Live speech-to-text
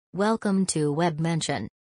Welcome to Web Mention.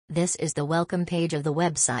 This is the welcome page of the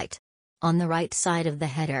website. On the right side of the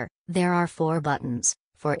header, there are 4 buttons: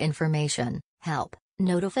 for information, help,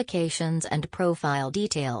 notifications and profile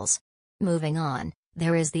details. Moving on,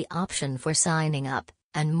 there is the option for signing up,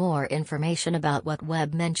 and more information about what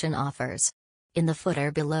Web Mention offers. In the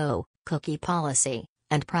footer below, cookie policy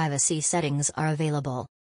and privacy settings are available.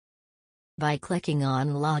 By clicking on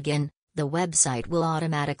Login, the website will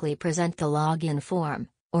automatically present the login form,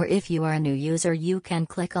 or if you are a new user you can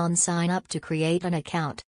click on Sign Up to create an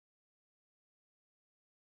account.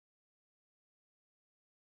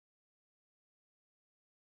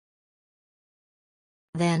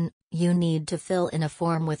 Then, you need to fill in a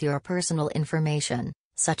form with your personal information,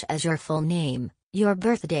 such as your full name, your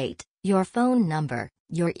birth date, your phone number,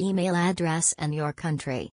 your email address and your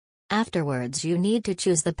country. Afterwards you need to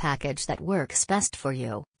choose the package that works best for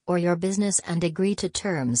you, or your business and agree to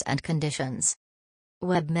terms and conditions.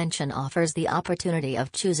 Web Mention offers the opportunity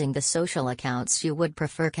of choosing the social accounts you would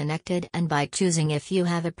prefer connected, and by choosing if you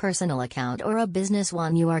have a personal account or a business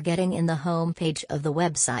one you are getting in the home page of the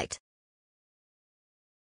website.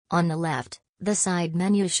 On the left, the side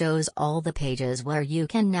menu shows all the pages where you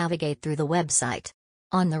can navigate through the website.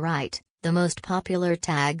 On the right, the most popular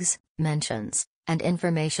tags, mentions, and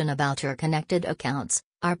information about your connected accounts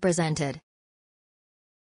are presented.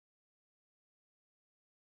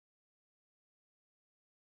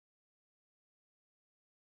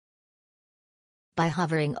 By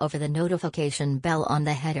hovering over the notification bell on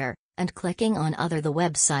the header, and clicking on Other, the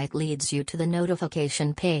website leads you to the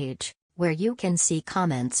notification page, where you can see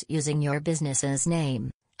comments using your business's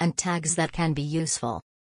name, and tags that can be useful.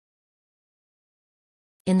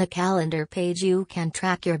 In the calendar page you can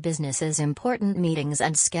track your business's important meetings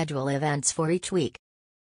and schedule events for each week.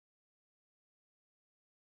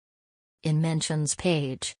 In Mentions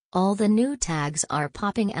page, all the new tags are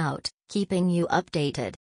popping out, keeping you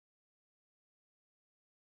updated.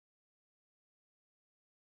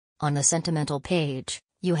 On the Sentimental page,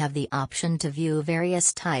 you have the option to view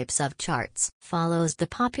various types of charts. Follows the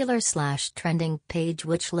Popular/Trending page,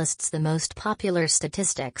 which lists the most popular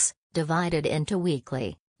statistics, divided into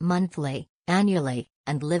weekly, monthly, annually,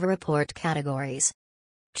 and live report categories.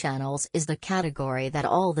 Channels is the category that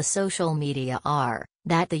all the social media are,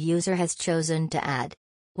 that the user has chosen to add.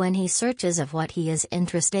 When he searches of what he is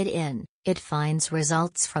interested in, it finds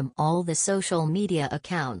results from all the social media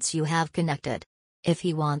accounts you have connected. If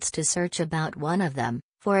he wants to search about one of them,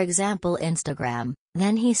 for example Instagram,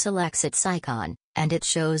 then he selects its icon, and it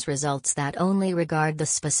shows results that only regard the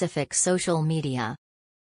specific social media.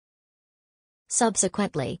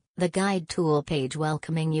 Subsequently, the Guide Tool page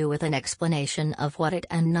welcoming you with an explanation of what it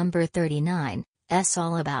and number 39 is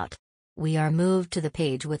all about. We are moved to the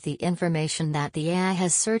page with the information that the AI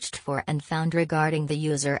has searched for and found regarding the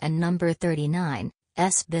user and number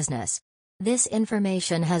 39's business. This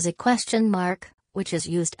information has a question mark, which is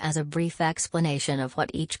used as a brief explanation of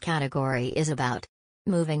what each category is about.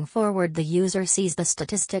 Moving forward, the user sees the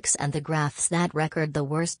statistics and the graphs that record the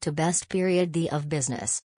worst to best period of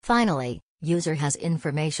business. Finally, user has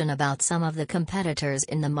information about some of the competitors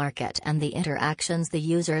in the market and the interactions the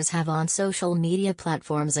users have on social media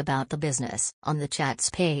platforms about the business. On the Chats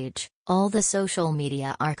page, all the social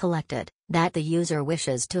media are collected that the user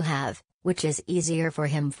wishes to have, which is easier for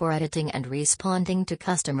him for editing and responding to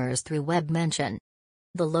customers through Web Mention.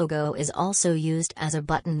 The logo is also used as a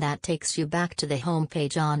button that takes you back to the home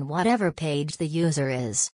page on whatever page the user is.